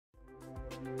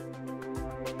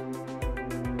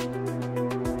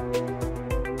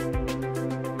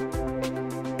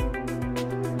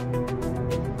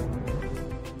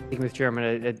you, Mr.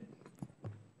 Chairman.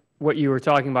 What you were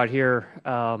talking about here,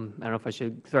 I don't know if I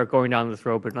should start going down this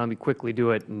road, but let me quickly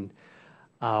do it. And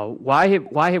why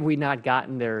have we not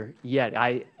gotten there yet?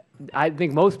 I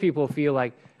think most people feel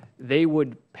like they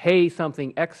would pay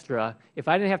something extra. If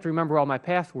I didn't have to remember all my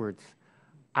passwords,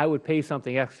 I would pay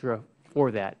something extra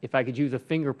for that. If I could use a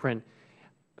fingerprint,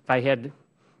 if I had,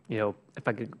 if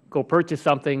I could go purchase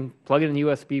something, plug it in the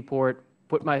USB port,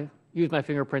 use my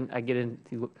fingerprint, I get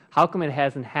into. How come it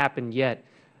hasn't happened yet?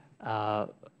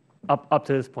 Up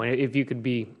to this point, if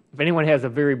anyone has a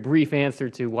very brief answer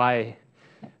to why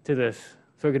to this,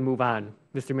 so we can move on.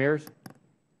 Mr. Mears?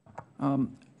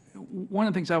 One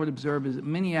of the things I would observe is that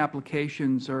many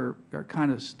applications are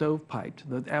kind of stovepiped.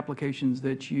 The applications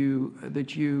that you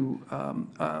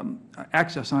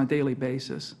access on a daily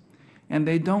basis, and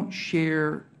they don't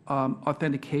share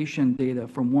authentication data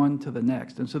from one to the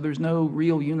next, and so there's no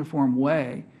real uniform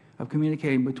way of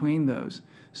communicating between those.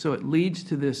 So it leads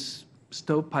to this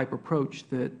stovepipe approach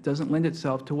that doesn't lend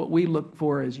itself to what we look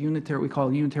for as we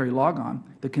call unitary logon,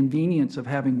 the convenience of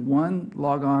having one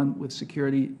logon with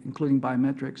security, including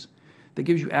biometrics, that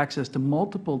gives you access to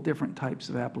multiple different types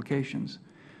of applications.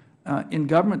 In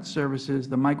government services,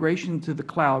 the migration to the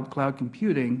cloud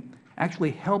computing,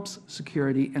 actually helps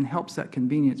security and helps that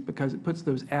convenience because it puts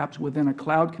those apps within a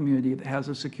cloud community that has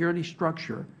a security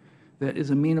structure that is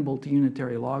amenable to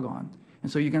unitary logon.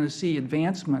 And so you're going to see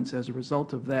advancements as a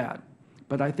result of that.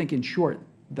 But I think, in short,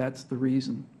 that's the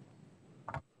reason.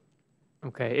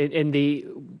 Okay.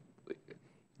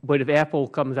 But if Apple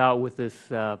comes out with this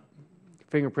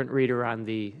fingerprint reader on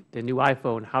the new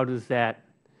iPhone, how does that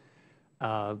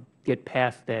get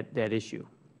past that issue?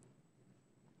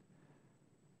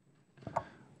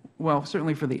 Well,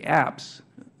 certainly for the apps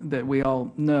that we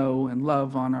all know and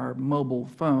love on our mobile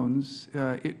phones,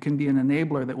 it can be an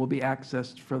enabler that will be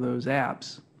accessed for those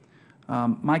apps.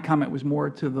 My comment was more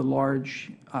to the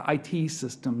large IT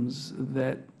systems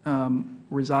that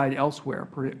reside elsewhere,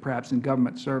 perhaps in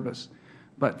government service.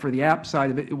 But for the app side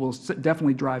of it, it will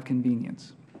definitely drive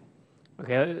convenience.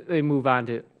 Okay, let me move on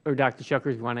to, or Dr.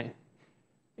 Schuckers, you want to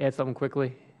add something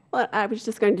quickly? Well, I was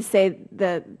just going to say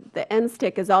the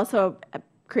NSTIC is also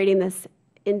creating this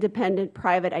independent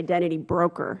private identity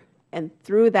broker. And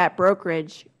through that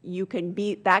brokerage,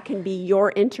 that can be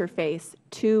your interface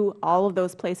to all of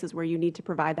those places where you need to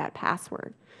provide that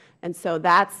password. And so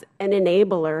that's an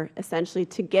enabler, essentially,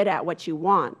 to get at what you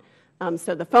want.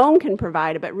 So the phone can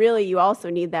provide it, but really you also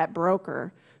need that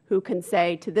broker who can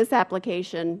say to this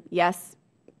application, yes,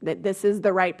 that this is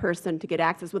the right person to get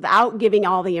access without giving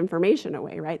all the information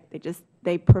away, right?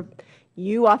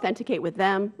 You authenticate with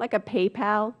them like a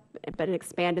PayPal, but an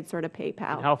expanded sort of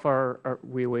PayPal. And how far are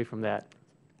we away from that?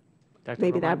 Dr.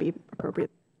 Maybe Romine? that would be appropriate.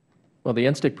 Well, the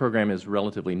NSTIC program is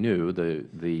relatively new. The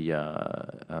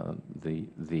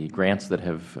grants that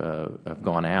have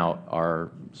gone out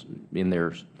are in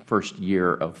their first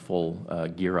year of full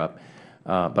gear up.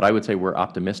 But I would say we're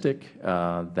optimistic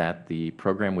that the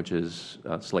program, which is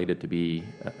slated to be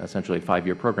essentially a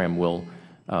 5-year program, will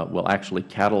actually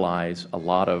catalyze a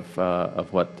lot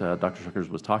of what Dr. Schuckers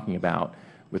was talking about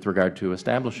with regard to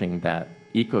establishing that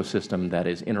ecosystem that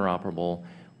is interoperable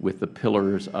with the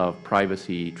pillars of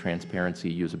privacy,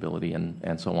 transparency, usability,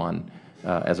 and so on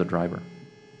as a driver.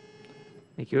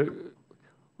 Thank you.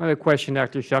 Another question,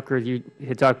 Dr. Schuckers. You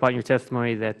had talked about in your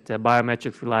testimony that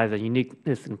biometrics relies on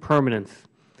uniqueness and permanence.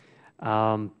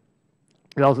 You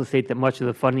also state that much of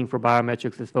the funding for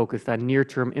biometrics is focused on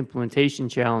near-term implementation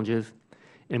challenges,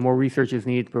 and more research is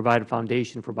needed to provide a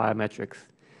foundation for biometrics.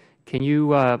 Can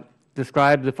you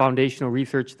describe the foundational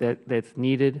research that's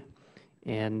needed,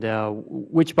 and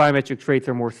which biometric traits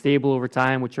are more stable over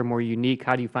time, which are more unique?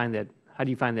 How do you find that? How do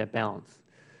you find that balance?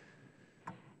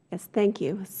 Yes, thank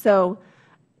you. So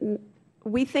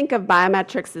we think of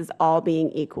biometrics as all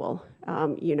being equal.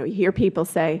 You hear people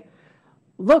say,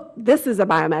 look, this is a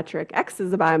biometric, X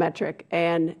is a biometric,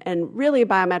 and really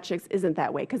biometrics isn't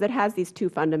that way because it has these two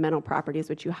fundamental properties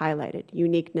which you highlighted,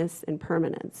 uniqueness and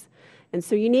permanence. And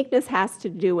so uniqueness has to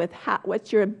do with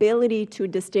what's your ability to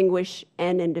distinguish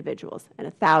N individuals, and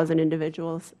 1,000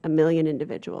 individuals, 1,000,000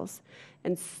 individuals.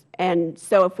 And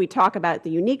so if we talk about the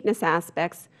uniqueness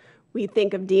aspects, we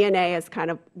think of DNA as kind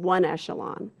of one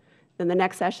echelon. Then the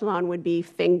next echelon would be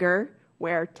finger,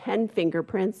 where 10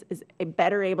 fingerprints is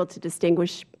better able to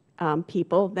distinguish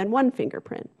people than one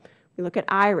fingerprint. We look at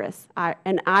iris.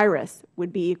 An iris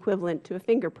would be equivalent to a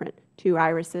fingerprint, 2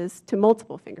 irises to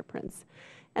multiple fingerprints.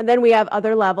 And then we have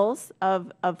other levels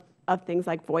of things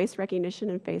like voice recognition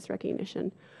and face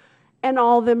recognition, and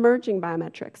all the emerging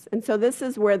biometrics. And so this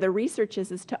is where the research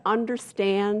is to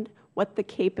understand what the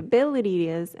capability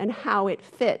is and how it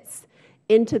fits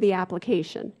into the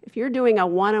application. If you're doing a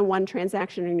one-on-one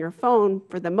transaction on your phone,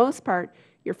 for the most part,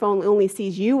 your phone only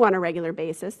sees you on a regular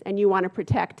basis and you want to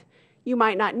protect, you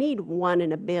might not need 1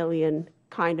 in a billion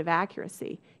kind of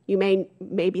accuracy. You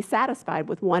may be satisfied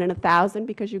with 1 in 1,000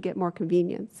 because you get more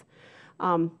convenience.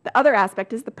 The other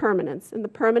aspect is the permanence, and the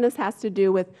permanence has to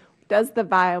do with, does the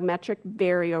biometric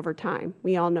vary over time?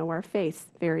 We all know our face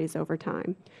varies over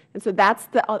time. And so that's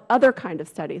the other kind of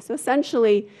study. So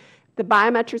essentially, the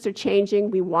biometrics are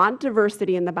changing. We want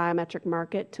diversity in the biometric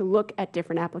market to look at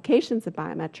different applications of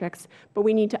biometrics, but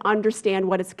we need to understand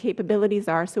what its capabilities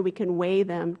are so we can weigh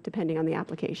them depending on the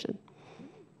application.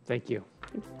 Thank you.